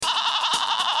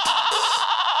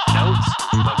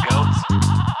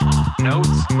Notes,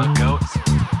 my goats.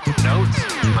 Notes,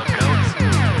 my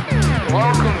goats.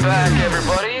 Welcome back,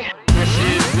 everybody. This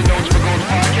is the Notes for Goats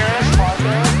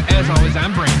podcast. As always,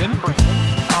 I'm Brandon.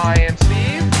 I am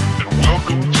Steve. And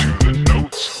welcome to the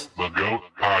Notes the Goat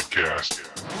podcast.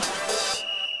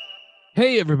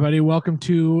 Hey, everybody. Welcome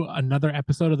to another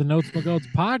episode of the Notes for Goats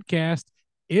podcast.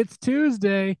 It's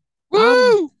Tuesday.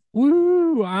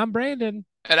 Woo! I'm Brandon.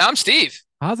 And I'm Steve.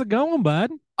 How's it going,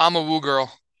 bud? I'm a woo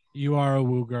girl. You are a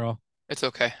woo girl. It's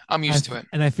okay. I'm used to it.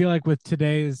 And I feel like with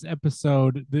today's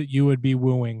episode that you would be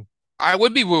wooing. I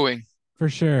would be wooing For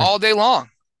sure. all day long.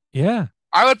 Yeah.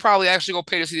 I would probably actually go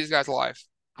pay to see these guys live.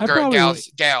 I probably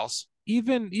Gals.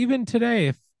 even today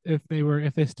if they still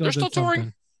They're did still touring.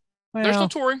 something. They're Well,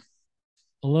 still touring.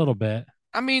 a little bit.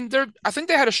 I mean, I think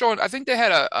they had a show. I think they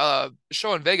had a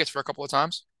show in Vegas for a couple of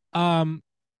times.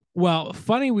 Well,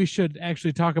 funny we should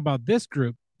actually talk about this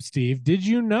group, Steve. Did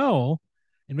you know,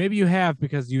 and maybe you have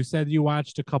because you said you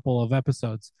watched a couple of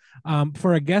episodes,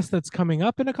 for a guest that's coming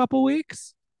up in a couple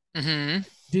weeks, Mm-hmm.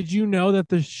 did you know that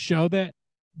the show that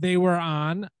they were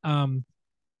on,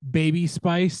 Baby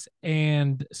Spice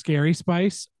and Scary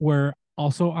Spice, were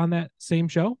also on that same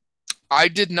show? I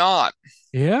did not.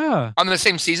 Yeah. On the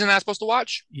same season I was supposed to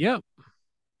watch. Yep.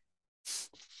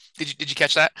 Did you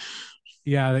catch that?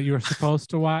 Yeah, that you were supposed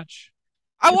to watch.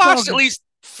 I It's watched all at least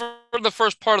for the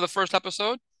first part of the first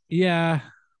episode. Yeah.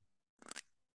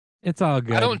 It's all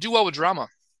good. I don't do well with drama.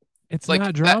 It's like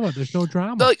not drama. There's no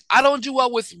drama. Like I don't do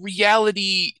well with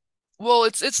reality. Well,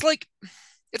 it's like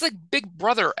Big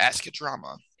Brother-esque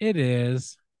drama, It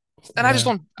is. and I just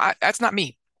don't. That's not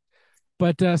me.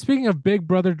 But speaking of Big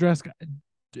Brother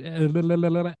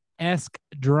esque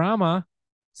drama,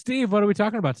 Steve, what are we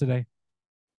talking about today?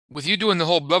 With you doing the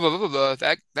whole blah blah blah blah,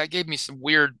 that gave me some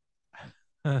weird.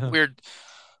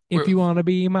 If you want to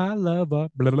be my lover,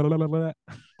 blah, blah, blah, blah, blah.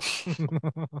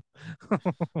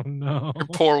 Oh no! Your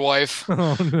poor wife.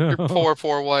 Oh no! Your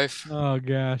poor wife. Oh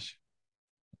gosh!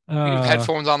 You have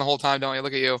headphones on the whole time, don't you?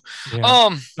 Look at you. Yeah.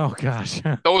 Oh gosh!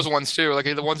 Those ones too, like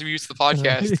the ones we use to the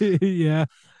podcast. Yeah,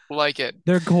 Like it.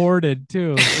 they're corded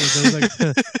too.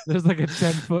 There's like a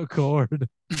 10-foot cord.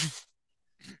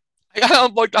 I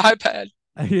gotta unplug the iPad.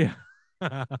 Yeah.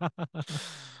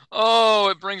 Oh,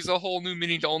 it brings a whole new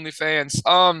meaning to OnlyFans.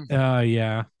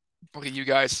 Yeah. Look at you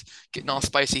guys getting all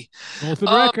spicy. Go for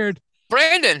the record.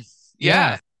 Brandon,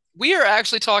 Yeah. we are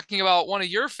actually talking about one of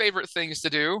your favorite things to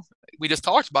do. We just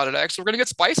talked about it, actually. We're going to get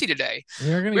spicy today.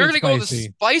 We're We're going to go to the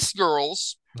spicy. Spice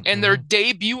Girls and their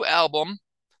debut album,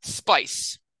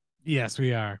 Spice. Yes,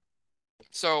 we are.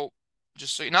 So,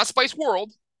 just so you're not Spice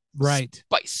World, Right.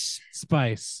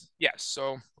 Spice. Yes,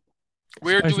 so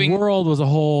we're Spice doing. World was a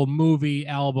whole movie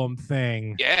album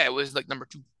thing. Yeah, it was like number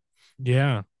 2.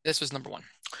 Yeah. This was number 1.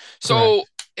 So,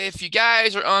 if you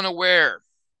guys are unaware,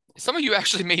 some of you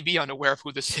actually may be unaware of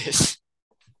who this is.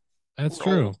 That's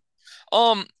true.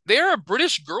 They're a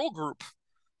British girl group.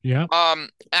 Yeah.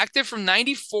 Active from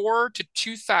 94 to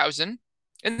 2000,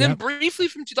 and then briefly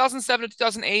from 2007 to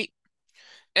 2008,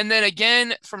 and then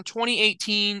again from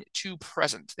 2018 to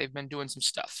present. They've been doing some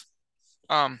stuff.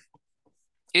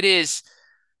 It is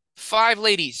 5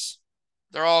 ladies.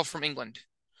 They're all from England.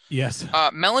 Yes.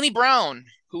 Melanie Brown,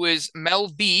 who is Mel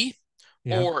B,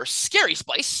 or Scary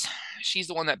Spice. She's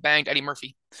the one that banged Eddie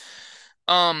Murphy.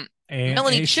 And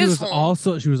Melanie she was Chisholm.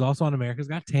 also on America's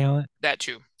Got Talent. That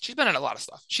too. She's been in a lot of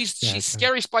stuff. She's Yeah,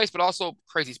 Scary Spice, but also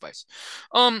Crazy Spice.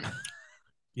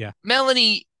 Yeah.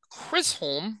 Melanie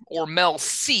Chisholm, or Mel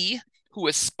C, who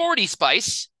is Sporty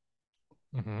Spice.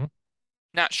 Mm-hmm.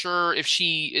 Not sure if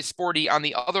she is sporty on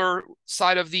the other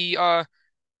side of the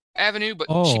avenue, but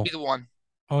she'd be the one.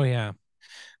 Oh yeah.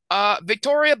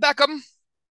 Victoria Beckham,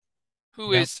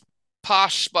 who is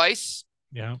Posh Spice.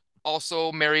 Yeah.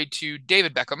 Also married to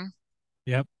David Beckham.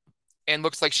 Yep. And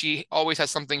looks like she always has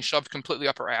something shoved completely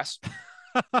up her ass.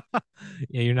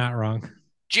 Yeah, you're not wrong.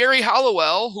 Jerry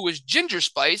Halliwell, who is Ginger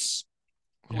Spice,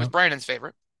 who was Brandon's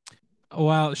favorite.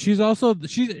 Well, she also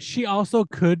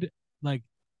could, like,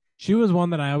 she was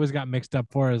one that I always got mixed up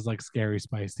for as like Scary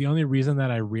Spice. The only reason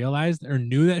that I realized or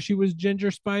knew that she was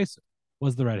Ginger Spice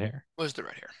was the red hair.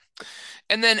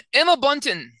 And then Emma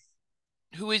Bunton,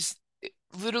 who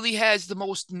literally has the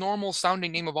most normal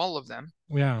sounding name of all of them.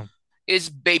 Yeah.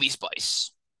 Is Baby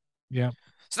Spice. Yeah.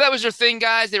 So that was their thing,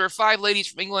 guys. They were 5 ladies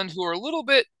from England who were a little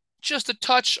bit, just a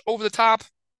touch over the top.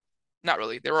 Not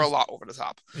really. They were a lot over the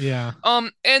top. Yeah.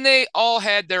 And they all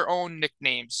had their own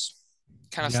nicknames.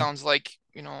 Kind of sounds like,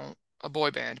 a boy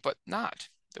band, but not.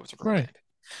 There was a girl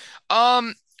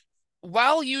band.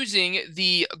 While using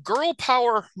the girl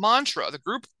power mantra, the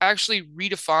group actually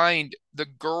redefined the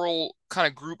girl kind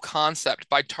of group concept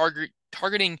by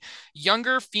targeting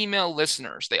younger female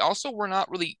listeners. They also were not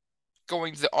really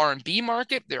going to the R&B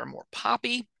market. They were more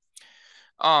poppy.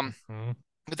 Mhm.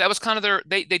 But that was kind of their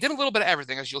they did a little bit of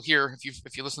everything, as you'll hear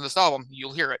if you listen to this album,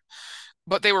 you'll hear it.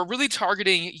 But they were really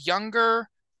targeting younger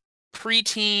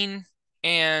preteen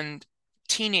and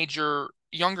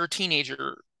younger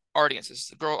teenager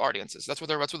audiences, girl audiences. That's what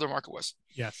their market was.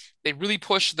 Yes. They really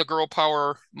pushed the girl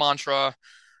power mantra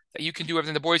that you can do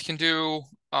everything the boys can do,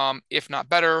 if not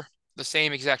better, the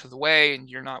same exact the way, and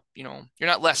you're not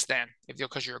less than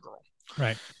because you're a girl.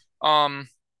 Right.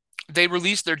 They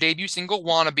released their debut single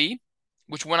 "Wannabe,"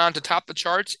 which went on to top the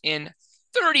charts in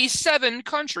 37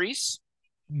 countries.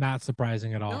 Not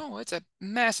surprising at all. No, it's a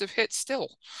massive hit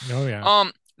still. Oh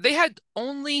yeah. They had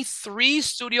only 3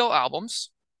 studio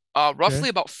albums, roughly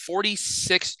about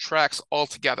 46 tracks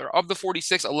altogether. Of the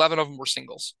 46, 11 of them were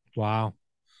singles. Wow.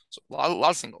 So a lot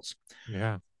of singles.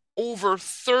 Yeah. Over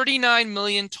 39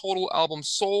 million total albums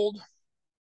sold,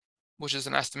 which is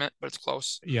an estimate, but it's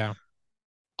close. Yeah.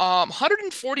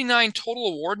 149 total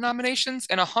award nominations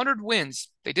and 100 wins.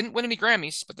 They didn't win any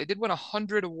Grammys, but they did win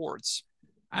 100 awards.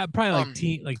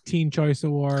 Probably like teen choice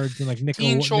awards and like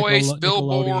Teen Choice,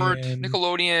 Billboard, Nickelodeon.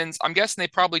 Nickelodeons. I'm guessing they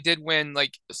probably did win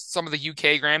like some of the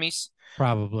UK Grammys,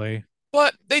 Probably.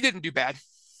 but they didn't do bad.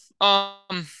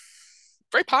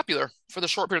 Very popular for the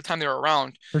short period of time they were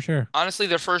around. For sure. Honestly,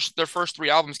 their first 3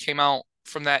 albums came out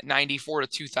from that 94 to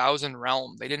 2000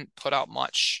 realm. They didn't put out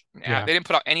much. Yeah. They didn't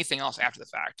put out anything else after the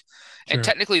fact. Sure. And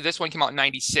technically this one came out in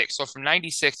 96. So from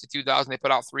 96 to 2000, they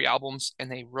put out 3 albums and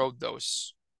they rode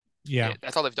those. Yeah.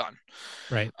 That's all they've done.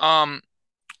 Right. And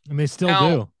they still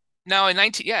do. Now in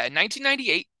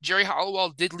 1998, Jerry Halliwell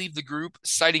did leave the group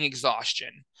citing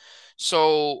exhaustion.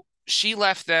 So she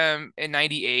left them in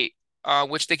 98,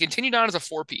 which they continued on as a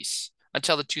 4-piece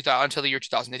until the year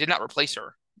 2000. They did not replace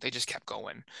her. They just kept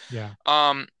going. Yeah.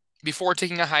 Before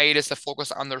taking a hiatus to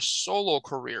focus on their solo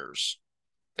careers.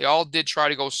 They all did try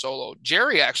to go solo.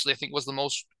 Jerry actually, I think, was the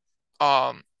most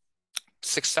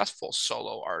successful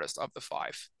solo artist of the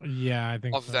 5. Yeah, I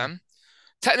think of so. them.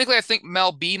 Technically, I think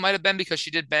Mel B might have been because she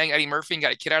did bang Eddie Murphy and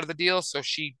got a kid out of the deal, so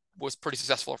she was pretty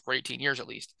successful for 18 years at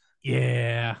least.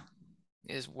 Yeah.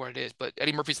 Is what it is. But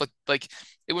Eddie Murphy's like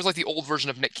it was like the old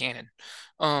version of Nick Cannon.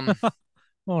 Oh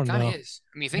Kind no. of is.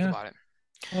 I mean, think about it.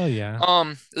 Oh yeah.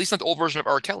 At least not the old version of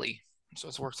R. Kelly. So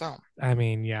it works out. I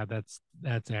mean, yeah, that's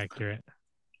accurate.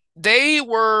 They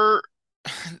were.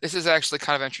 This is actually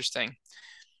kind of interesting.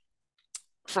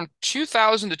 From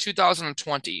 2000 to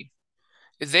 2020,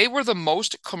 they were the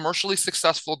most commercially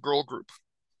successful girl group.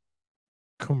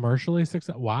 Commercially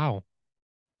successful? Wow.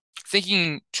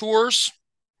 Thinking tours,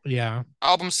 Yeah.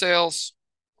 album sales,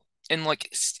 and like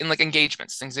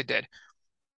engagements, things they did.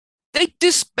 They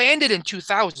disbanded in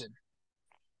 2000.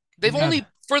 They've only,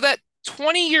 for that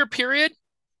 20-year period,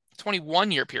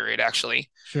 21-year period actually,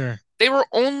 Sure. they were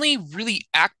only really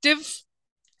active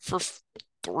for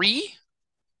 3.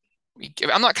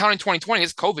 I'm not counting 2020,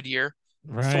 it's COVID year.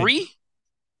 Right. 3?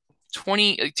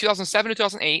 2007 to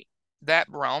 2008, that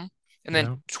realm. And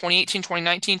then 2018,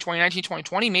 2019,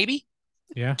 2020, maybe.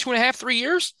 Yeah. 2.5, 3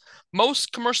 years.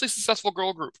 Most commercially successful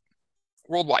girl group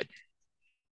worldwide.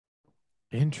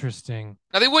 Interesting.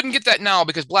 Now, they wouldn't get that now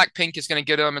because Blackpink is going to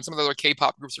get them and some of the other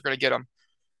K-pop groups are going to get them.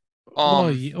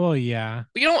 Well, yeah.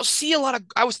 But you don't see a lot of,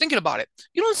 I was thinking about it.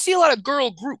 You don't see a lot of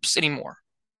girl groups anymore.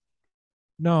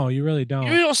 No, you really don't.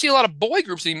 You really don't see a lot of boy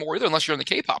groups anymore either, unless you're in the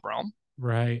K-pop realm.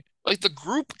 Right. Like the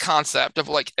group concept of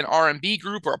like an R&B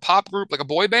group or a pop group, like a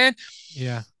boy band.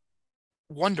 Yeah.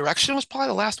 One Direction was probably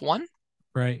the last one.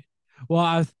 Right. Well,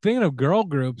 I was thinking of girl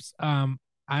groups.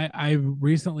 I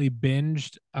recently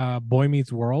binged Boy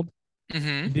Meets World.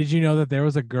 Mm-hmm. Did you know that there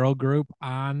was a girl group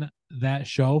on that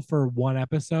show for one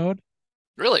episode?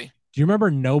 Really? Do you remember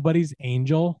Nobody's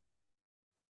Angel?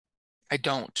 I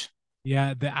don't.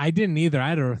 Yeah, I didn't either. I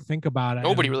had to think about it.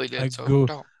 Nobody really did.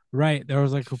 So right. There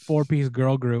was like a 4-piece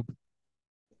girl group.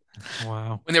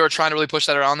 Wow. When they were trying to really push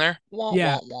that around there?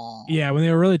 Yeah. Yeah, when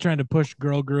they were really trying to push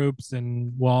girl groups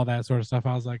and all that sort of stuff,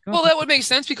 I was like, oh. Well, that would make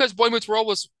sense because Boy Meets World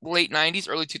was late 90s,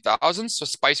 early 2000s, so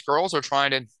Spice Girls are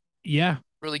trying to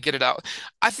really get it out.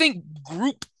 I think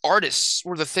group artists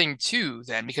were the thing too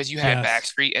then because you had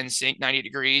Backstreet, NSYNC, 90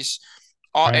 Degrees,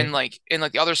 and like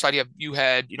the other side you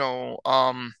had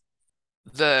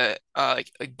the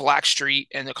like Blackstreet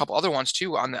and a couple other ones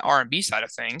too on the R&B side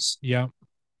of things. Yeah.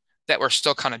 That were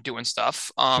still kind of doing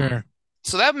stuff. Sure.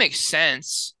 So that makes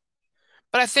sense.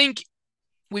 But I think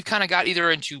we've kind of got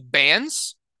either into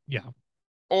bands,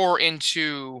 or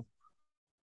into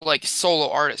like solo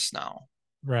artists now.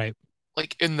 Right.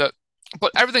 Like in the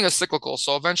but everything is cyclical.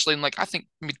 So eventually, in like I think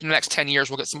maybe the next 10 years,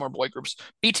 we'll get some more boy groups.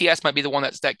 BTS might be the one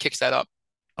that kicks that up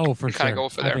Oh, for and kind of sure. go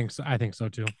for I there. think so. I think so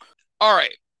too. All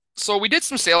right. So we did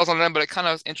some sales on them, but it kind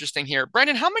of is interesting here.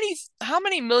 Brandon, how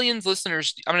many millions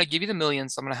listeners? I'm going to give you the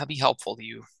millions. I'm going to be helpful to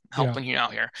you, Yeah. helping you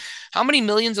out here. How many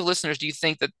millions of listeners do you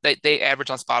think that they average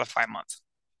on Spotify a month?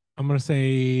 I'm gonna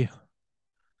say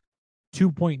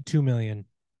 2.2 million.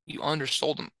 You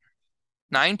undersold them.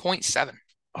 9.7.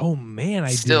 Oh man,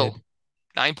 I Still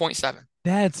did. 9.7.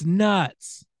 That's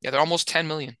nuts. Yeah, they're almost 10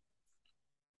 million.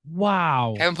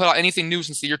 Wow. Haven't put out anything new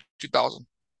since the year 2000.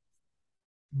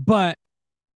 But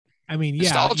I mean, yeah,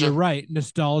 Nostalgia. you're right.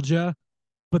 Nostalgia.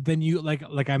 But then you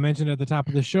like I mentioned at the top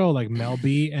of the show, like Mel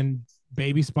B and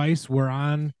Baby Spice were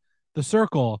on The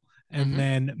Circle, and Mhm.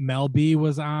 then Mel B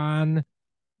was on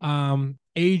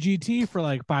AGT for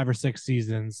like 5 or 6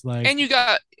 seasons. Like And you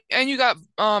got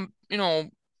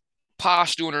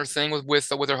Posh doing her thing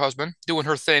with her husband, doing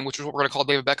her thing, which is what we're gonna call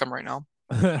David Beckham right now.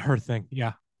 her thing.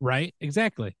 Yeah. Right.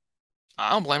 Exactly. I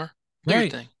don't blame her. Do your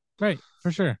Right. thing. Right.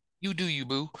 For sure. You do you,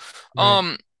 boo.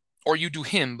 Right. Or you do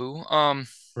him, boo.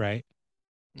 Right.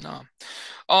 No.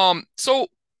 So,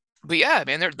 but yeah,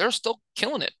 man, they're still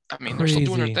killing it. I mean, they're still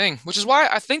doing their Crazy. thing, which is why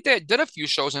I think they did a few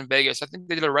shows in Vegas. I think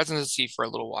they did a residency for a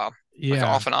little while, like an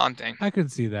Yeah. off and on thing. I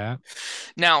could see that.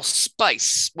 Now,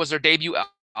 Spice was their debut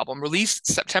album, released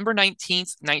September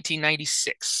 19th,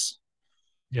 1996.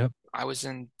 Yep. I was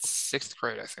in sixth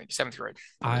grade, I think, seventh grade.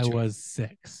 I was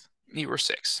 6. You were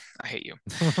 6. I hate you.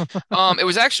 It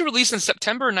was actually released in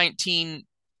September 19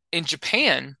 in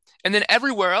Japan, and then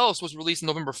everywhere else was released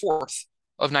November 4th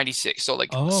of 96. So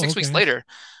like Oh, 6 weeks okay. later,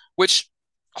 which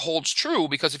holds true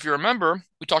because if you remember,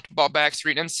 we talked about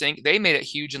Backstreet and NSYNC. They made it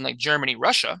huge in like Germany,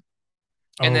 Russia,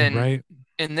 and Oh, then right.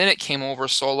 it came over.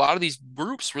 So a lot of these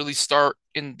groups really start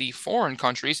in the foreign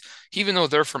countries, even though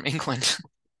they're from England.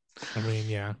 I mean,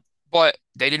 yeah. But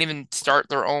they didn't even start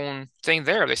their own thing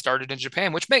there. They started in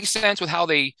Japan, which makes sense with how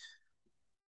their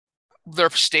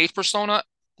stage persona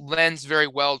lends very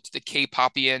well to the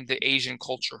K-poppy and the Asian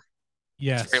culture. It's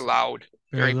Yes. very loud,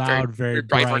 Very loud, very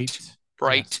vibrant,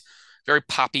 bright, Yes. very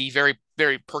poppy, very,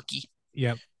 very perky.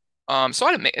 Yep. So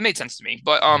it made sense to me.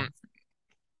 But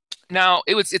now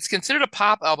it's considered a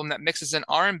pop album that mixes in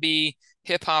R&B,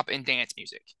 hip hop, and dance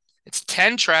music. It's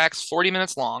 10 tracks, 40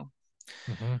 minutes long.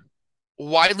 hmm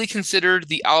Widely considered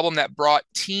the album that brought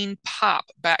teen pop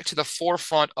back to the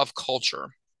forefront of culture.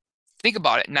 Think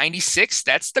about it. 96,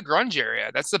 that's the grunge area.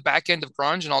 That's the back end of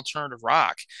grunge and alternative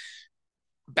rock.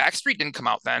 Backstreet didn't come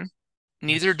out then.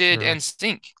 Neither That's did true.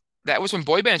 NSYNC. That was when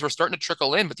boy bands were starting to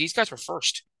trickle in, but these guys were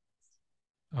first.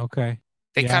 Okay.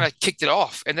 They Yeah, kind of kicked it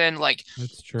off. And then like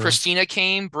that's true. Christina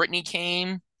came, Britney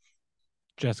came,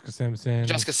 Jessica Simpson.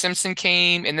 Jessica Simpson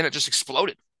came, and then it just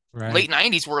exploded. Right. Late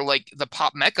 90s were like the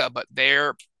pop mecca, but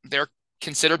they're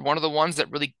considered one of the ones that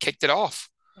really kicked it off.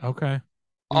 Okay.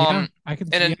 Yeah, Um, I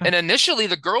can see. and Yeah. and initially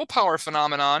the girl power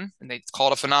phenomenon, and they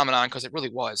called it a phenomenon because it really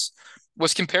was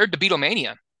compared to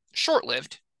Beatlemania.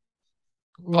 Short-lived,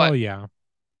 Well, but yeah.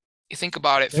 you think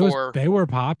about it It was. for They were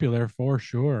popular for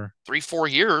sure. 3, 4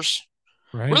 years.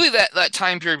 Right. Really that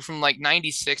time period from like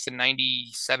 96 and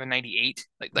 97, 98,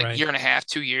 like Right. year and a half,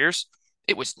 2 years,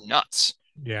 it was nuts.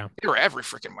 Yeah. They were every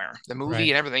freaking where. The movie Right.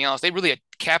 and everything else. They really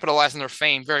capitalized on their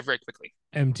fame very, very quickly.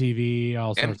 MTV,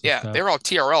 all And sorts of yeah, stuff. they were all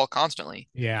TRL constantly.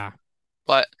 Yeah.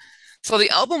 But so the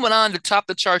album went on to top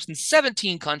the charts in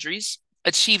 17 countries,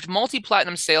 achieved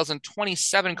multi-platinum sales in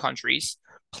 27 countries,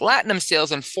 platinum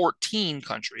sales in 14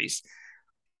 countries.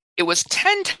 It was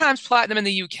 10 times platinum in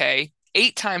the UK,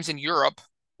 8 times in Europe,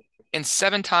 and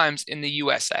 7 times in the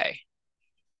USA.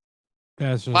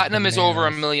 That's just Platinum is over a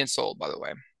bananas. million sold, by the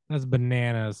way. That's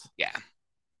bananas. Yeah,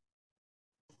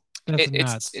 That's it,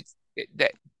 nuts.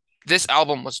 that this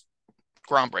album was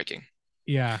groundbreaking.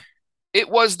 Yeah. It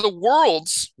was the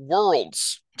world's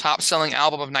top-selling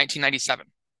album of 1997.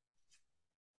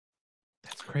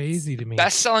 That's crazy to me.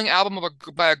 Best-selling album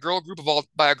by a girl group of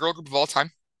all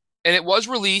time, and it was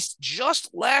released just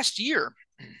last year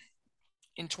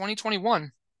in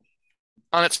 2021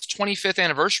 on its 25th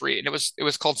anniversary, and it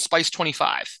was called Spice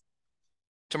 25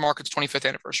 to mark its 25th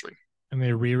anniversary. And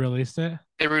they re-released it.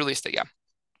 They released it, yeah.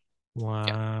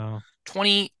 Wow.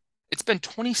 It's been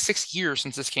 26 years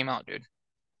since this came out, dude.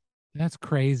 That's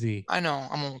crazy. I know,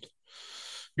 I'm old.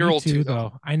 You're Me old too,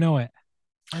 though. I know it.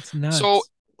 That's nuts. So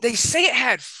they say it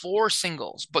had 4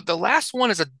 singles, but the last one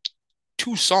is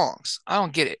 2 songs. I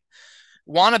don't get it.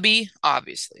 Wannabe,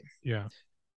 obviously. yeah.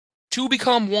 To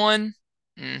Become One,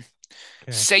 Okay.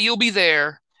 Say You'll Be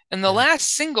There. And the Okay.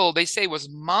 last single they say was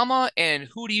Mama and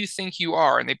Who Do You Think You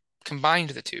Are? And they combined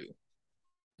the two.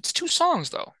 It's 2 songs,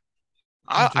 though.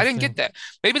 I didn't get Interesting. that.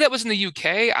 Maybe that was in the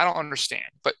UK. I don't understand.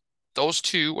 But those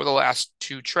two were the last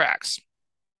two tracks.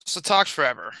 So Talks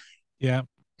Forever. Yeah.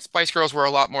 Spice Girls were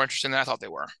a lot more interesting than I thought they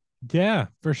were. Yeah,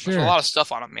 for There's a sure. lot of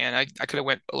stuff on them, man. I could have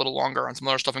went a little longer on some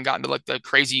other stuff and gotten to like the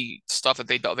crazy stuff that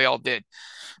they all did.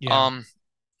 Yeah.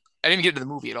 I didn't get into the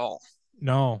movie at all,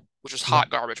 No. which was Yeah. hot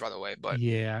garbage, by the way. But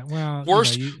Yeah. Well,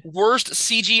 worst worst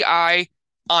CGI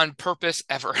on purpose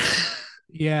ever.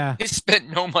 yeah. They spent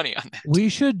no money on that. We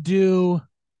should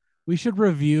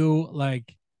review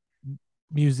like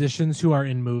musicians who are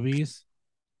in movies,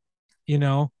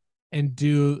 and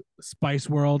do Spice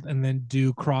World and then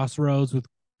do Crossroads with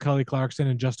Kelly Clarkson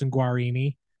and Justin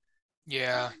Guarini,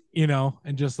 Yeah,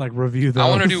 and just like review I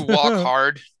want to those. do Walk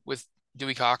Hard with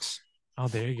Dewey Cox Oh,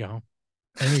 there you go.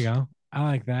 There you go. I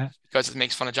like that. because it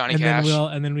makes fun of Johnny And Cash.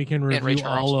 then we can Ray review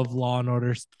Charles. all of Law and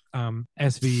Order's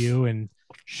SVU and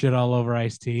shit all over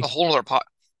Ice-T. A whole other pot.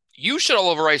 You shit all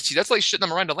over Ice-T. That's like shitting on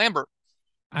Miranda Lambert.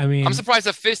 I mean, I'm surprised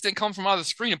a fist didn't come from out of the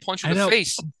screen and punch you I in the know.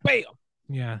 face. Bam.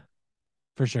 Yeah,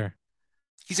 for sure.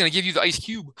 He's gonna give you the Ice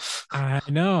Cube. I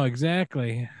know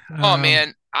exactly. Oh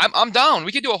man, I'm down.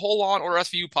 We could do a whole Law and Order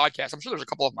SVU podcast. I'm sure there's a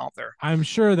couple of them out there. I'm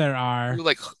sure there are. We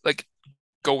like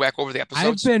go back over the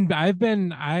episodes. I've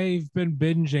been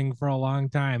binging for a long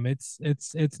time. It's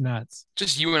nuts.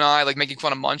 Just you and I like making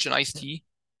fun of Munch and Ice-T.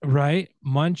 Right?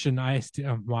 Munch and Ice-T.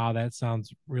 Oh, wow, that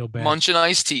sounds real bad. Munch and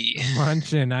Ice-T.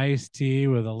 Munch and Ice-T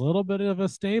with a little bit of a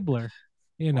Stabler,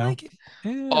 Yeah.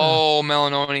 Oh,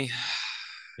 Melanoni.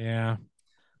 Yeah.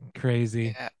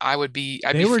 Crazy. Yeah, I'd be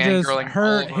They were just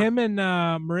fangirling him and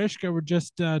Mariska were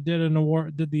just did the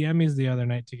Emmys the other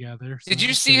night together. So Did you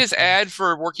that's see pretty his cool. ad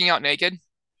for working out naked?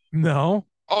 No.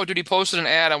 Oh, dude, he posted an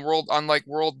ad on World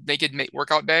Naked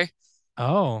Workout Day,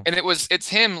 Oh. and it's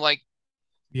him like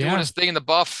doing Yeah. his thing in the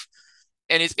buff,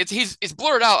 and it's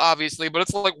blurred out obviously, but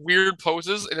it's like weird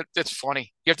poses, and it's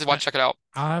funny. You have to check it out.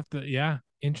 I'll have to. Yeah.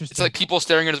 Interesting. It's like people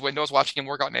staring at his windows watching him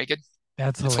work out naked.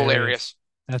 That's It's hilarious.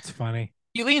 That's funny.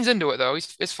 He leans into it though.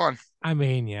 It's fun. I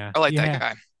mean, yeah. I like Yeah, that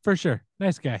guy. for sure.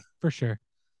 Nice guy, for sure.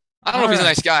 I don't know if he's a All right.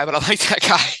 nice guy, but I like that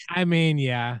guy. I mean,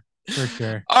 yeah, for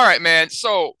sure. All right, man.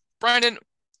 So, Brandon,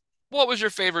 what was your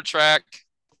favorite track?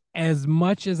 As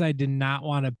much as I did not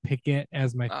want to pick it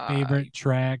as my favorite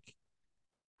track,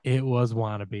 it was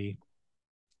Wannabe.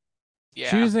 Yeah,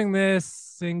 Choosing this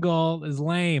single is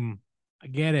lame. I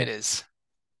get it it. is.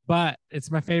 But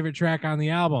it's my favorite track on the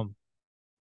album.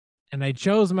 And I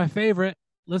chose my favorite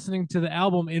listening to the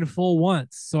album in full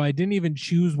once. So I didn't even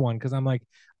choose one because I'm like,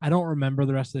 I don't remember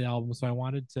the rest of the album. So I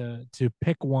wanted to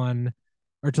pick one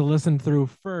or to listen through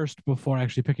first before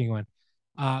actually picking one.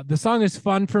 The song is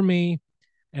fun for me.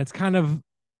 And it's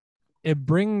it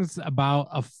brings about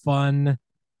a fun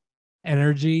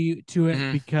energy to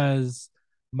it because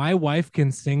my wife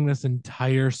can sing this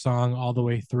entire song all the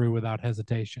way through without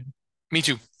hesitation. Me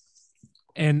too.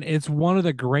 And it's one of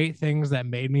the great things that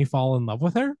made me fall in love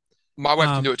with her. My wife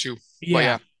can do it too.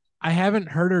 Yeah. I haven't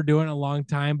heard her do it in a long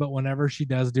time, but whenever she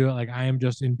does do it, like I am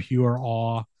just in pure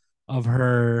awe of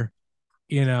her,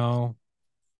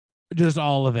 just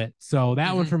all of it. So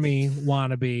that one for me,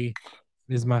 Wannabe,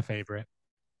 is my favorite.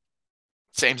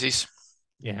 Samesies.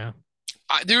 Yeah.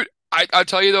 Dude, I'll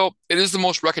tell you though, it is the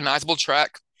most recognizable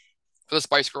track for the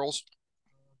Spice Girls.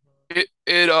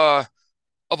 It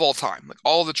of all time. Like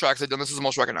all of the tracks they've done, this is the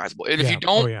most recognizable. And if you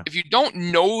don't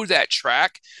know that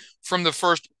track from the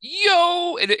first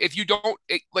and if you don't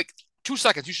like 2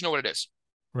 seconds, you should know what it is.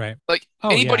 Right. Like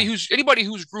anybody who's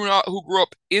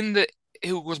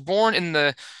who was born in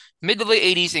the mid to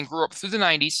late 80s and grew up through the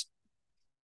 90s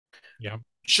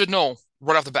should know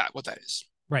right off the bat what that is.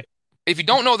 Right. If you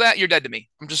don't know that, you're dead to me.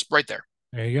 I'm just right there.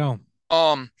 There you go.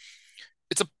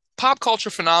 It's a pop culture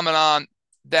phenomenon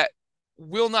that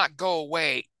will not go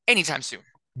away anytime soon.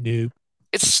 Nope.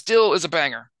 It still is a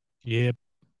banger. Yep.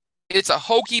 It's a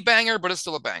hokey banger, but it's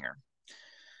still a banger.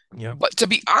 Yep. But to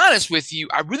be honest with you,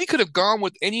 I really could have gone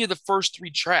with any of the first 3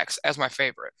 tracks as my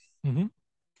favorite.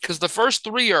 Because the first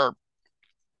 3 are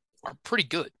pretty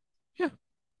good. Yeah.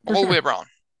 All the way around.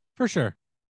 For sure.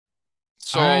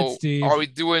 So all right, Steve. Are we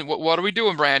doing what are we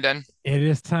doing, Brandon? It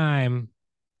is time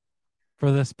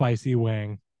for the spicy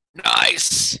wing.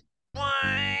 Nice.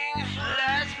 Wang,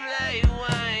 let's play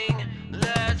Wang,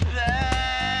 let's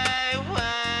play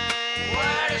Wang.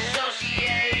 Word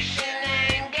association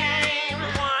name game.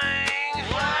 Wang,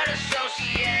 word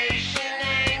association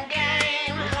name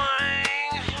game.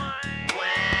 Wang,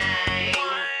 Wang.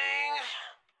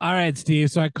 All right,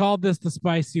 Steve. So I called this the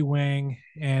spicy wing,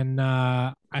 and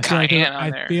I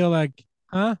feel like,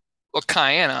 huh? Well,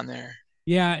 cayenne on there.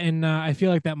 Yeah, and I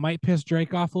feel like that might piss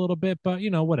Drake off a little bit, but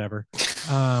whatever.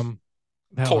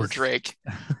 That Poor was- Drake.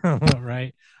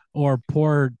 right? Or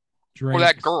poor Drake. Or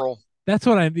that girl. That's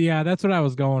what I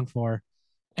was going for.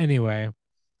 Anyway.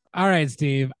 All right,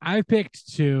 Steve. I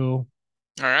picked 2.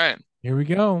 All right. Here we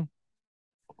go.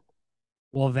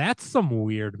 Well, that's some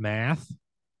weird math.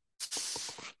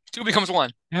 2 becomes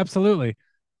 1. Absolutely.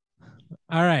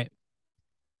 All right.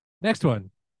 Next one.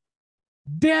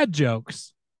 Dad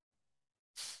jokes.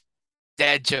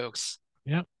 Dad jokes.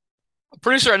 Yep. I'm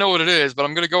pretty sure I know what it is, but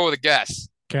I'm going to go with a guess.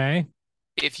 Okay.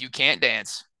 If you can't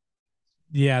dance.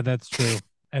 Yeah, that's true.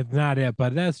 It's not it,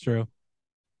 but that's true.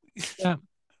 Yeah.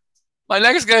 My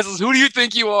next guess is, who do you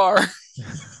think you are?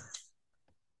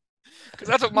 Because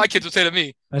that's what my kids would say to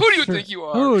me. That's Who do you true. think you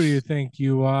are? Who do you think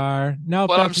you are? No,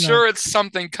 But I'm sure it's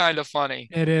something kind of funny.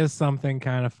 it is something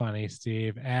kind of funny,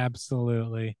 Steve.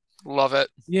 Absolutely. Love it.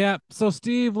 Yeah. So,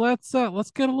 Steve, let's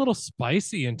get a little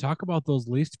spicy and talk about those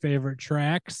least favorite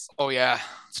tracks. Oh, yeah.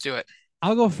 Let's do it.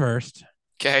 I'll go first.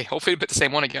 Okay. Hopefully, we pick the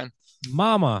same one again.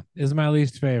 Mama is my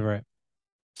least favorite.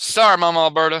 Sorry, Mama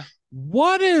Alberta.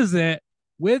 What is it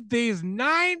with these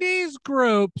 90s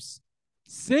groups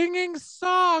singing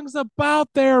songs about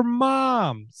their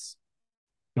moms?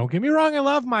 Don't get me wrong, I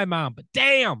love my mom, but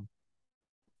damn.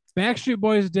 Backstreet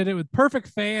Boys did it with Perfect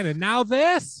Fan, and now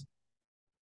this?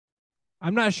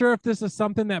 I'm not sure if this is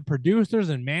something that producers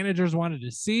and managers wanted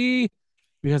to see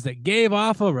because it gave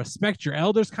off a respect your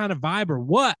elders kind of vibe or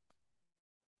what.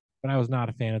 But I was not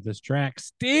a fan of this track.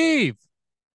 Steve,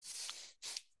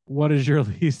 what is your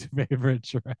least favorite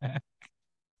track?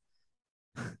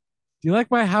 Do you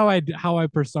like my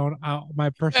my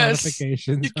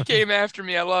personifications? You came after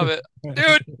me. I love it.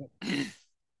 Dude.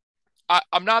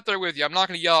 I'm not there with you. I'm not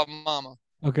going to yell at Mama.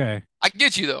 Okay. I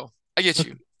get you, though. I get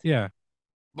you. Yeah.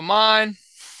 But mine,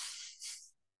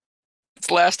 it's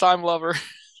Last Time Lover.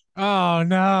 Oh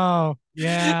no.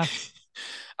 Yeah.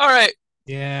 All right.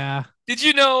 Yeah. Did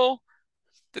you know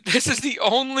that this is the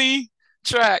only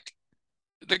track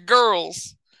the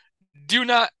girls do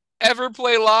not ever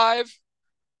play live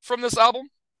from this album?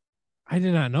 I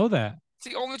did not know that.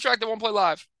 It's the only track they won't play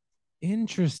live.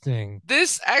 Interesting.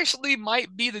 This actually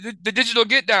might be the Digital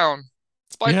Get Down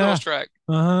Spice Yeah. Girls track.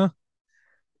 Uh-huh.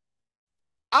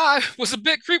 I was a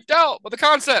bit creeped out by the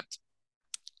concept,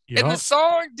 and the Yup.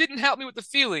 song didn't help me with the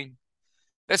feeling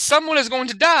that someone is going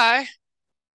to die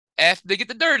after they get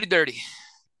the dirty dirty.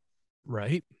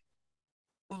 Right.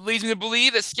 Leads me to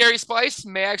believe that Scary Spice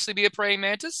may actually be a praying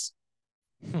mantis,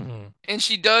 and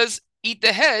she does eat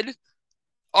the head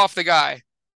off the guy.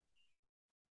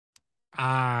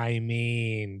 I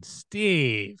mean,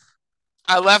 Steve.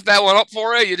 I left that one up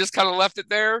for it. You just kind of left it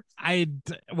there.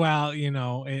 Well, you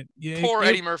know, Poor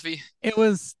Eddie Murphy. It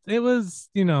was,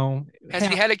 you know, Has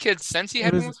he had a kid since he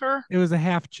had one with her? it was a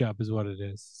half chub is what it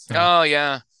is. So, Oh,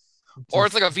 yeah. Or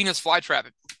it's just- like a Venus flytrap.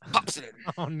 It pops it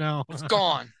in. oh no. It's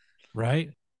gone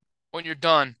Right? when you're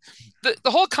done. The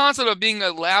whole concept of being a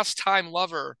last time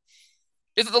lover,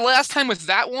 is it the last time with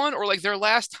that one or like their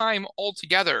last time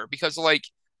altogether? Because like,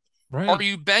 Right. are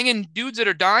you banging dudes that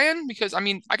are dying? Because I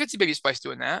mean, I could see Baby Spice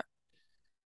doing that.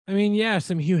 I mean, yeah,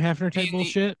 some Hugh Hefner type Being the-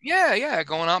 bullshit. Yeah,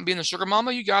 going out and being the sugar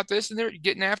mama. You got this, and they're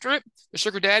getting after it. The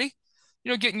sugar daddy,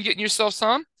 you know, getting yourself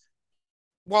some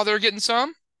while they're getting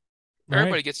some. Right.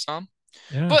 Everybody gets some.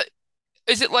 Yeah. But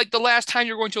is it like the last time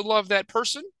you're going to love that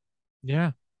person?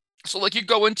 yeah. So like you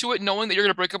go into it knowing that you're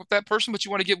going to break up with that person, but you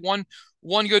want to get one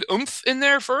good oomph in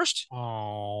there first.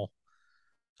 Oh.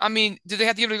 I mean, do they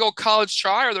have to give it a go college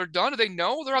try or they're done? Do they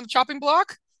know they're on the chopping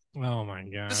block? Oh my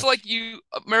god. It's like you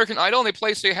American Idol and they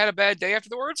play so you had a bad day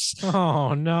afterwards.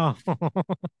 Oh no. It's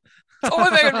the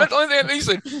only thing I'm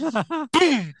missing.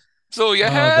 Boom. So you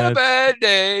had a bad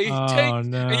day. Oh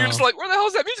no. And you're just like, where the hell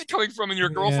is that music coming from? And your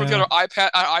girlfriend's got her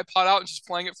iPod out and she's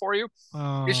playing it for you.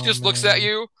 Oh, And she just looks at man.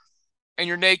 you and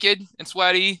you're naked and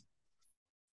sweaty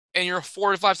and your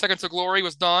 4 to 5 seconds of glory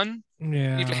was done.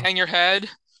 Yeah. You have to hang your head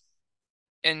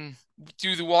and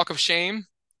do the walk of shame.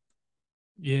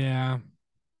 Yeah.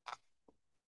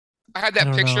 I had I that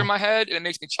don't picture know. in my head and it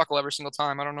makes me chuckle every single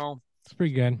time. I don't know. It's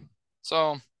pretty good.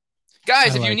 So,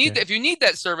 guys, I if you like need it. if you need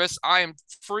that service, I am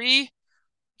free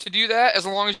to do that as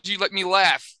long as you let me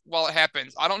laugh while it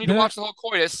happens. I don't need to Yeah. watch the whole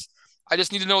coitus. I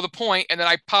just need to know the point, and then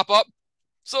I pop up.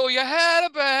 So you had a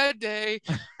bad day,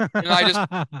 and I just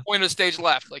point to the stage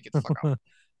left. Like, get the fuck out.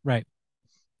 Right.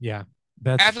 Yeah.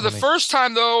 That's After the funny. first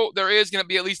time, though, there is going to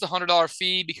be at least $100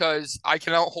 fee because I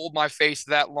cannot hold my face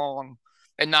that long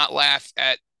and not laugh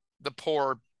at the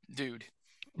poor dude.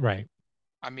 Right.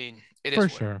 I mean, it is For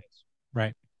what it sure. is.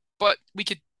 Right. But we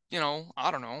could, I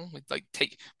don't know, like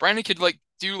take Brandon could like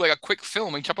do like a quick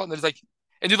film and jump out and there's like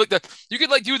and do like you could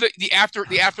like do the after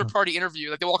party interview.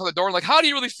 Like they walk on the door and like, how do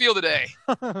you really feel today?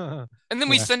 And then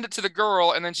we Yeah. send it to the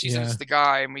girl, and then she sends it Yeah. to the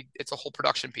guy, and it's a whole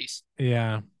production piece.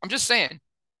 Yeah. I'm just saying,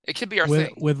 it could be our with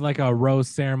thing. with like a rose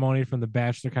ceremony from The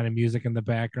Bachelor kind of music in the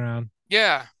background.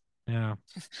 Yeah, Yeah.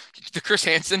 the Chris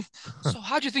Hansen. So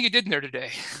how'd you think you did in there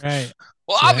today? Right.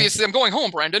 Well, Yeah. obviously I'm going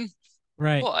home, Brandon.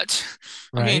 Right. But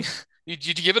Right. I mean, did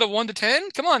you give it a 1 to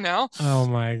 10? Come on now. Oh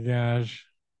my gosh.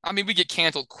 I mean, we get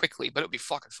canceled quickly, but it'd be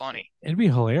fucking funny. It'd be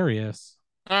hilarious.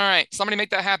 All right, somebody make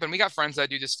that happen. We got friends that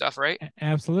do this stuff, right?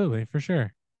 Absolutely, for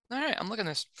sure. All right, I'm looking at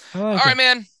this. I All like right, it.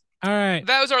 man. All right.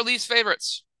 That was our least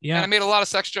favorites. And Yeah. I made a lot of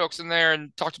sex jokes in there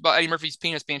and talked about Eddie Murphy's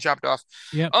penis being chopped off.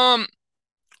 Yep.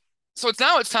 So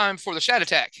it's time for the Shat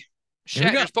Attack. Here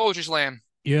we go. Shatner's Poetry Slam.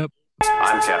 Yep.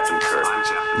 I'm Captain Kirk.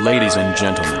 Ladies and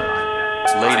gentlemen,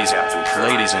 ladies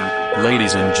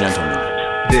and gentlemen,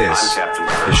 This I'm Captain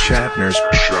is Kirk. Shatner's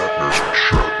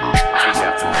I'm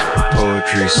Captain Kirk.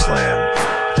 Poetry Slam.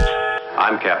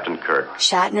 I'm Captain Kirk.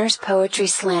 Shatner's Poetry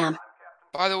Slam.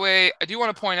 By the way, I do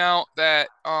want to point out that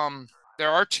there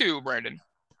are two, Brandon.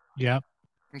 Yep.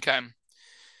 Okay.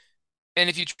 And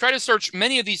if you try to search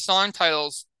many of these song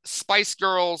titles, Spice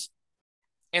Girls,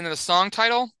 and then the song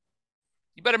title,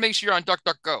 you better make sure you're on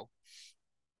DuckDuckGo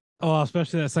Oh,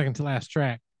 especially that second to last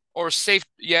track. or Safe.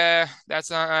 Yeah, that's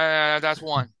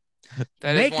one.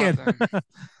 That is one Naked. of them.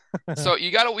 So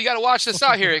we gotta watch this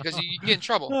out here because you can get in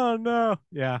trouble. Oh no.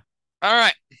 Yeah. All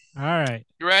right, All right.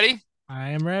 you ready? I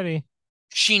am ready.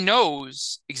 She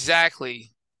knows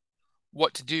exactly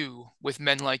what to do with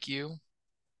men like you.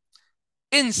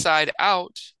 Inside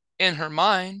out, in her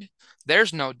mind,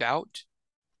 there's no doubt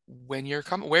where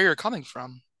you're coming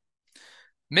from.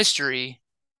 Mystery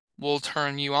will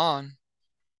turn you on.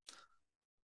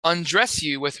 Undress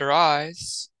you with her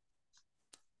eyes.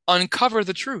 Uncover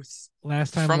the truth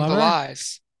Last time from the lover.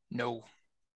 lies. No.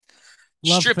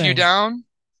 Love Strip you thing. down.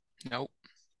 Nope.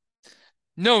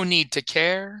 No need to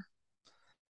care.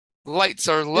 Lights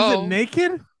are Is low. it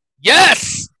naked?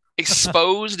 Yes!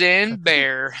 Exposed and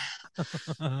bare.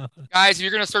 Guys, if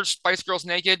you're gonna search Spice Girls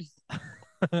naked,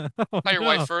 Oh, tell your no.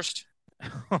 wife first.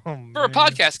 Oh, For a man.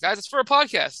 podcast, guys. It's for a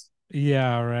podcast.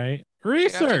 Yeah, right.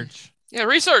 Research. Yeah,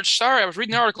 research. Sorry, I was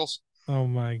reading the articles. Oh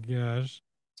my gosh.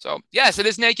 So, yes, it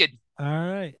is naked. All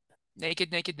right.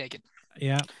 Naked, naked, naked.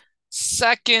 Yeah.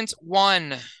 Second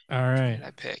one. All What right. did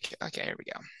I pick? Okay, here we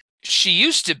go. She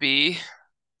used to be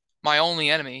my only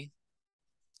enemy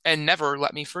and never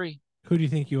let me free. Who do you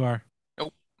think you are?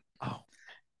 Nope. Oh,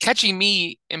 Catching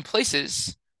me in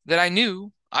places that I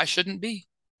knew I shouldn't be.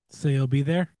 so you'll be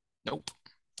there? Nope.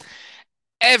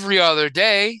 Every other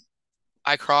day,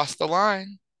 I crossed the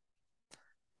line.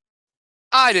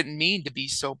 I didn't mean to be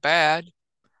so bad.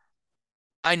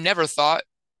 I never thought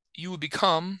you would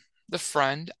become the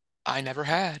friend I never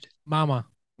had. Mama.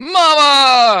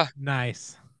 Mama!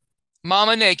 Nice.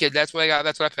 Mama naked. That's what I got.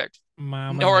 That's what I picked.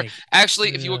 Mama. Or naked.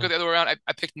 actually, if you look Yeah. at the other way around,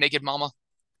 I picked naked mama.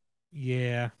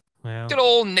 Yeah. Well. Good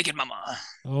old naked mama.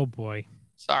 Oh boy.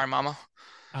 Sorry, mama.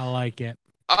 I like it.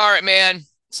 All right, man.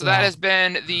 So that Wow. has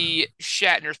been the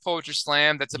Shatner's Poetry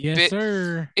Slam. That's a Yes, bit.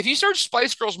 sir. If you search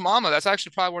Spice Girls Mama, that's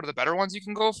actually probably one of the better ones you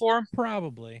can go for.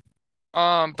 Probably.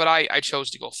 But I chose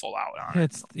to go full out on it.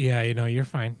 It's you're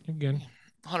fine. You're good.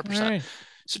 100%. All right.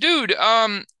 So, dude,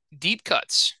 deep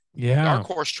cuts, Yeah. dark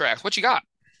horse tracks. What you got?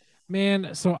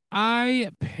 Man, so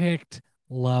I picked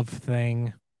Love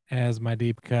Thing as my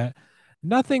deep cut.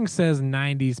 Nothing says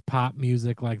 90s pop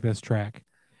music like this track.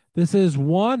 This is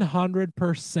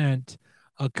 100%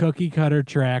 a cookie cutter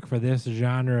track for this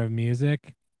genre of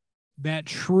music that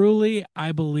truly,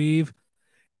 I believe,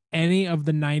 any of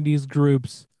the 90s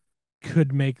groups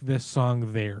could make this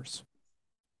song theirs.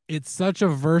 It's such a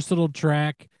versatile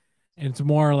track. It's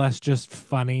more or less just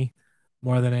funny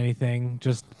more than anything,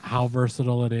 just how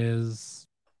versatile it is,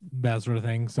 that sort of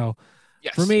thing. So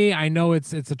Yes. for me, I know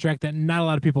it's a track that not a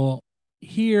lot of people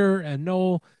hear and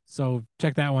know. So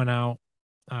check that one out.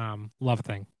 Love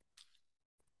Thing.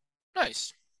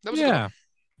 Nice. That was a good Yeah. one.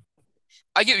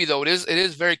 I get you though. It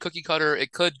is very cookie cutter.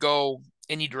 It could go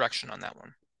any direction on that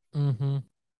one, Mm-hmm.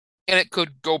 and it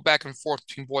could go back and forth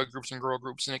between boy groups and girl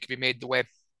groups, and it could be made the way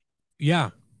Yeah.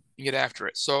 you get after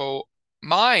it. So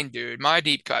mine, dude, my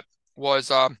deep cut was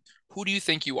 "Who Do You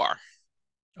Think You Are?"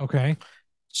 Okay.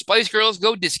 Spice Girls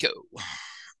Go Disco.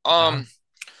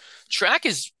 Track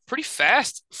is pretty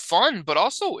fast, fun, but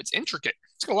also it's intricate.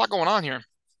 It's got a lot going on here.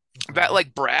 That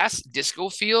like brass disco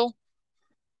feel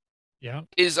Yeah.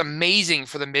 is amazing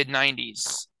for the mid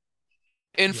 90s.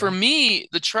 And for Yeah. me,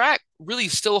 the track really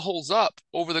still holds up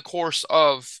over the course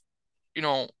of,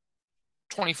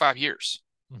 25 years.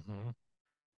 Mm-hmm.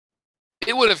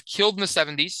 It would have killed in the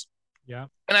 70s. Yeah.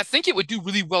 And I think it would do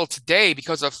really well today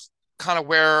because of kind of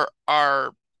where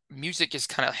our music is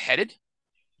kind of headed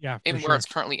Yeah, for and where sure. it's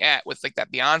currently at with like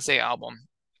that Beyonce album,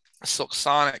 Silk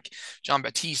Sonic, John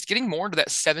Batiste, getting more into that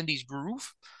 70s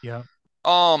groove. Yeah.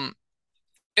 And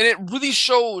it really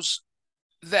shows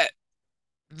that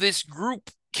this group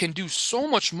can do so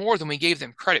much more than we gave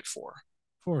them credit for.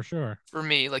 For sure. For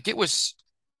me, like it was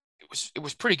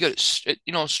pretty good.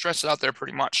 Stressed it out there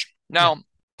pretty much. Now,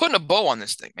 putting a bow on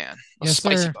this thing, man. A Yes,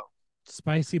 spicy sir. bow.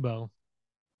 Spicy bow.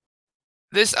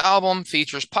 This album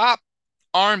features pop,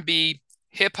 R&B,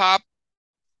 hip hop,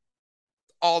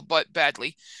 all but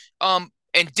badly, and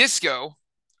disco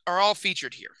are all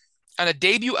featured here on a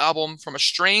debut album from a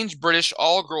strange British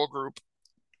all-girl group,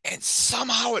 and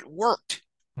somehow it worked.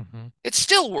 Mm-hmm. It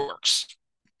still works.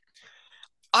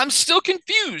 I'm still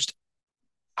confused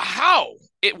how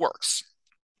it works.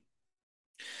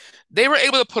 They were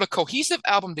able to put a cohesive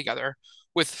album together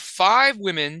with 5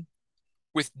 women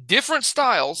with different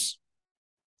styles,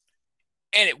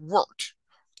 and it worked.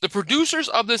 The producers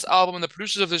of this album and the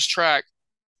producers of this track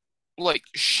like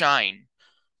shine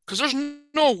because there's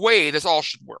no way this all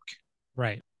should work.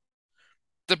 Right.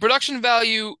 The production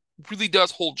value really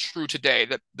does hold true today.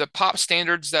 The pop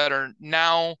standards that are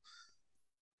now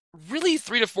really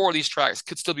 3 to 4 of these tracks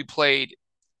could still be played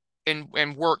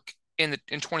and work in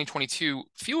 2022.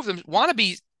 Few of them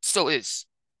Wannabe still is.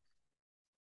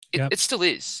 It still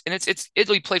is, and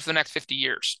it'll be played for the next 50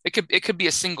 years. It could be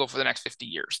a single for the next 50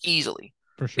 years easily.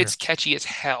 For sure. It's catchy as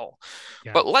hell.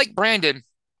 Yeah. But like Brandon,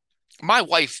 my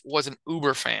wife was an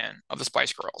uber fan of the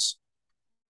Spice Girls.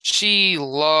 She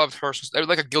loved her,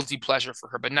 like a guilty pleasure for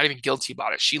her, but not even guilty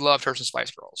about it. She loved her some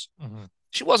Spice Girls. Mm-hmm.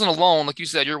 She wasn't alone, like you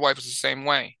said. Your wife was the same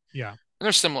way. Yeah, and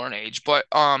they're similar in age, but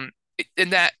and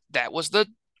that was the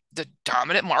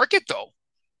dominant market though.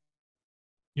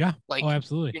 Yeah. Like, oh,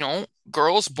 absolutely.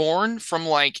 Girls born from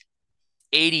like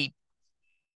 83,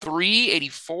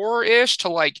 84-ish to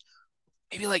like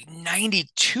maybe like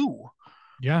 92.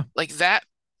 Yeah. Like that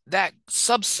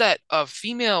subset of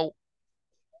females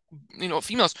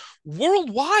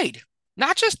worldwide,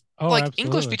 not just like absolutely.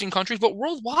 English speaking countries, but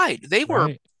worldwide. They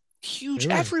were huge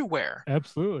everywhere.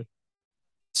 Absolutely.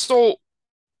 So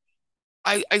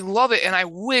I love it, and I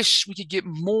wish we could get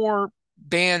more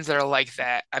bands that are like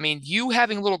that. I mean, you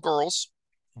having little girls,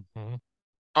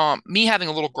 me having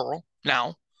a little girl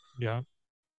now. Yeah.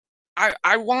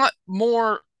 I want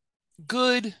more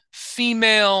good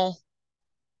female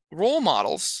role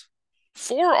models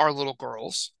for our little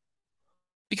girls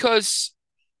because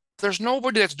there's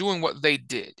nobody that's doing what they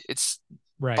did. It's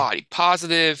body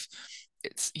positive.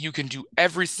 It's you can do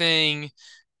everything. It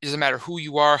doesn't matter who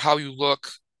you are, how you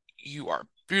look. You are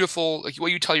beautiful, like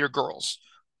what you tell your girls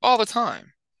all the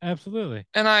time. Absolutely.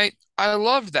 And I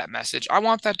loved that message. I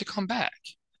want that to come back.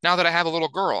 Now that I have a little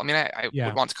girl, I mean, I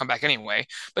would want to come back anyway.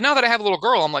 But now that I have a little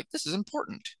girl, I'm like, this is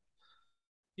important.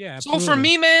 Yeah. Absolutely. So for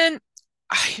me, man,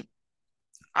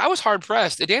 I was hard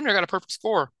pressed. It damn near got a perfect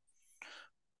score,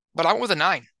 but I went with a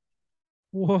 9.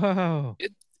 Whoa.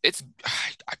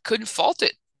 I couldn't fault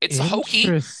it. It's hokey.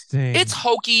 It's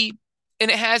hokey,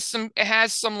 and it has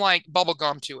some like bubble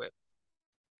gum to it.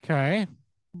 Okay.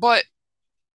 But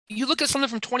you look at something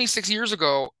from 26 years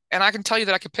ago, and I can tell you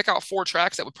that I could pick out 4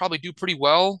 tracks that would probably do pretty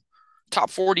well, top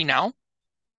 40 now.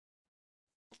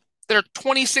 They're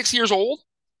 26 years old.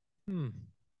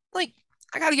 Like,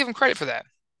 I got to give them credit for that.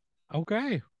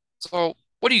 Okay. So,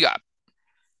 what do you got?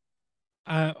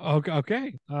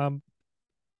 Okay.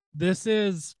 This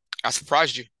is. I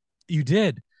surprised you. You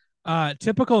did.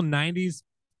 Typical 90s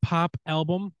pop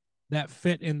album that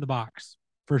fit in the box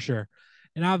for sure.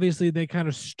 And obviously they kind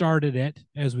of started it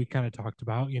as we kind of talked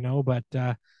about, but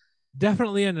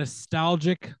definitely a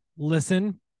nostalgic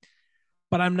listen,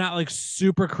 but I'm not like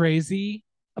super crazy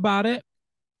about it.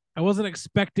 I wasn't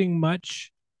expecting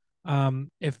much,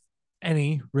 if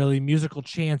any, really musical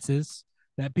chances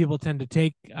that people tend to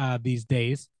take these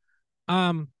days.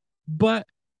 But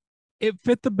it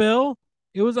fit the bill.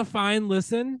 It was a fine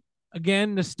listen.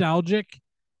 Again, nostalgic.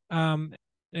 It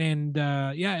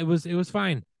was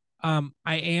fine. I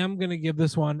am gonna give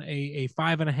this one a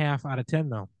 5.5 out of 10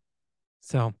 though.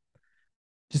 So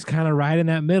just kind of right in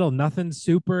that middle. Nothing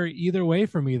super either way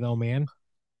for me though, man.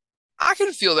 I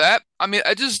can feel that. I mean,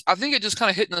 I think it just kind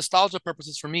of hit nostalgia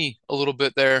purposes for me a little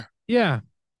bit there. Yeah,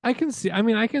 I can see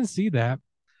that.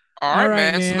 All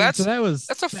right, man. So that's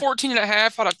a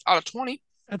 14.5 out of 20.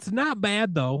 That's not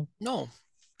bad though. No.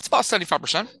 It's about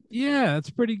 75%. Yeah, it's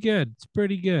pretty good. It's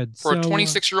pretty good. For a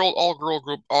 26-year-old all-girl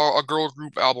group, a girl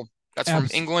group album. That's from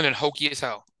England and hokey as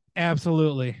hell.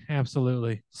 Absolutely.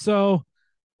 Absolutely. So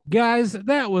Guys,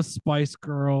 that was Spice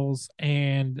Girls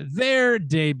and their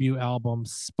debut album,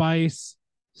 Spice.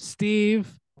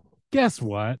 Steve, guess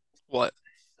what? What?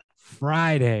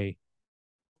 Friday.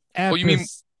 Oh, you mean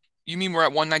we're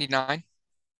at 199?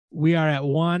 We are at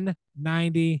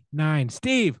 199.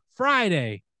 Steve,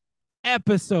 Friday,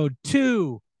 episode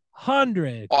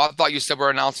 200. Oh, I thought you said we're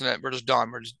announcing it. We're just done.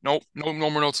 We're just no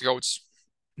more notes to go. It's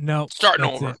No. starting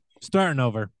that's over. it. Starting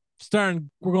over.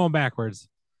 We're going backwards.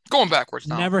 Going backwards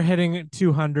now. Never hitting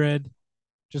 200.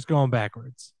 Just going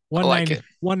backwards. I like it.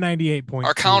 198.2.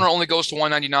 Our counter only goes to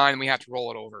 199, and we have to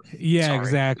roll it over. Yeah, Sorry.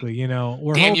 exactly. You know,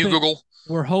 Damn you, Google.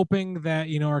 We're hoping that,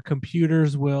 you know, our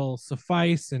computers will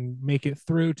suffice and make it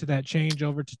through to that change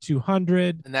over to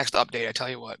 200. The next update, I tell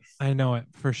you what. I know it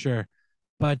for sure.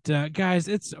 But guys,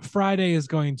 Friday is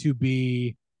going to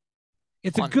be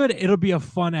Fun. It'll be a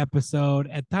fun episode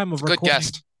at time of recording. Good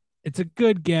guest. It's a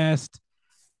good guest.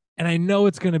 And I know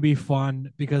it's going to be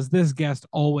fun because this guest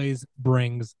always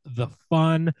brings the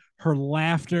fun. Her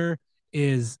laughter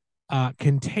is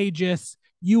contagious.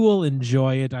 You will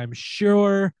enjoy it, I'm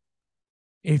sure.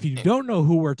 If you don't know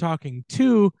who we're talking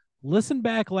to, listen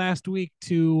back last week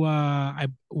to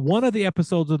one of the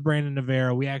episodes with Brandon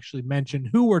Navarro. We actually mentioned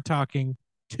who we're talking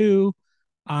to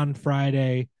on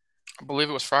Friday. I believe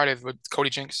it was Friday with Cody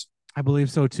Jinks. I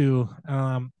believe so too.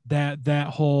 That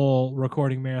whole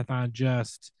recording marathon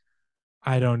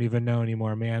I don't even know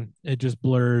anymore, man. It just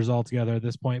blurs all together at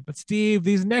this point. But Steve,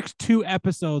 these next 2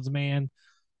 episodes, man,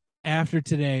 after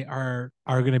today are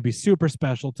going to be super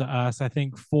special to us. I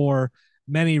think for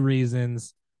many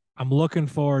reasons. I'm looking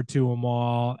forward to them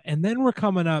all. And then we're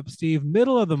coming up, Steve,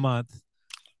 middle of the month.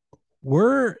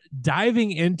 We're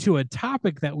diving into a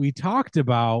topic that we talked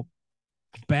about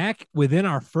back within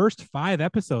our first 5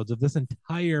 episodes of this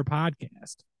entire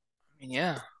podcast. I mean,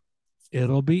 yeah.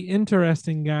 It'll be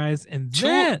interesting, guys. And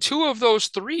then two of those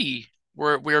 3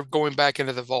 we're going back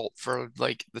into the vault for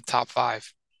like the top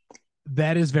 5.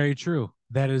 That is very true.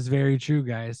 That is very true,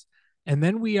 guys. And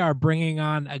then we are bringing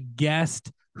on a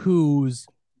guest whose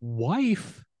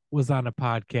wife was on a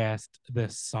podcast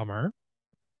this summer.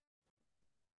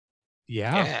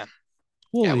 Yeah.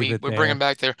 We're bringing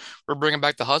back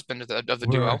the husband of the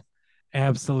duo.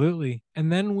 Absolutely. And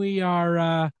then we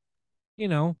are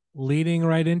leading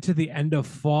right into the end of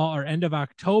fall or end of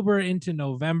October into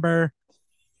November,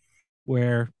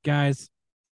 where, guys,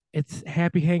 it's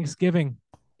Happy Thanksgiving.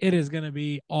 It is going to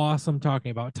be awesome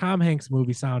talking about Tom Hanks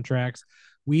movie soundtracks.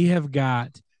 We have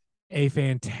got a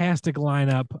fantastic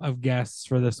lineup of guests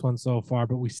for this one so far,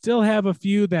 but we still have a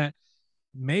few that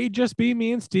may just be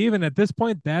me and Steve. And at this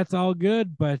point, that's all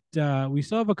good, but we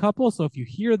still have a couple. So if you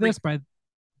hear this by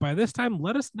this time,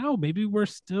 let us know. Maybe we're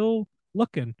still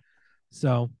looking.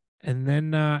 So, and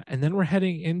then we're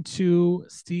heading into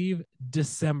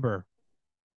December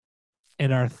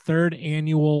and our 3rd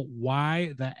annual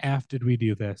Why the F Did We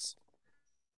Do This?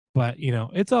 But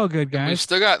it's all good, guys. We've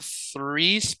still got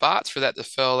 3 spots for that to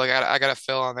fill. Like I got to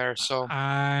fill on there. So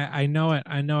I know it.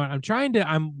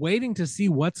 I'm waiting to see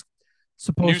what's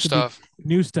supposed to be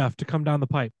new stuff to come down the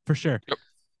pipe for sure. Yep.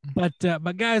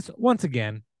 But guys, once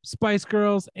again, Spice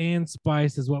Girls and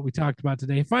Spice is what we talked about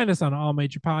today. Find us on all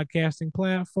major podcasting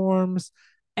platforms: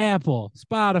 Apple,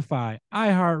 Spotify,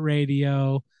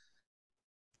 iHeartRadio,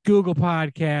 Google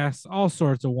Podcasts, all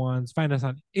sorts of ones. Find us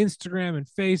on Instagram and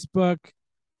Facebook.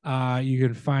 You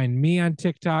can find me on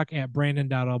TikTok at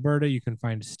Brandon.Alberta. You can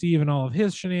find Steve and all of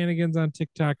his shenanigans on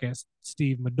TikTok at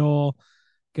Steve Madole.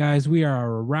 Guys, we are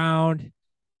around.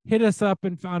 Hit us up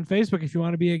on Facebook if you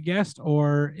want to be a guest,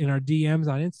 or in our DMs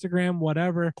on Instagram,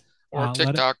 whatever. Or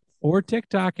TikTok.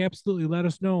 TikTok. Absolutely. Let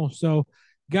us know. So,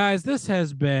 guys, this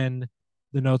has been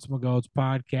the Notes McGoats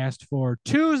podcast for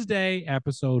Tuesday,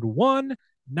 episode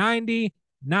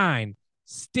 199.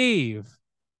 Steve,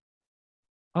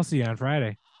 I'll see you on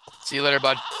Friday. See you later,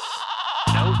 bud.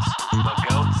 Notes,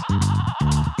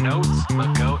 McGoats. Notes,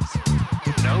 McGoats.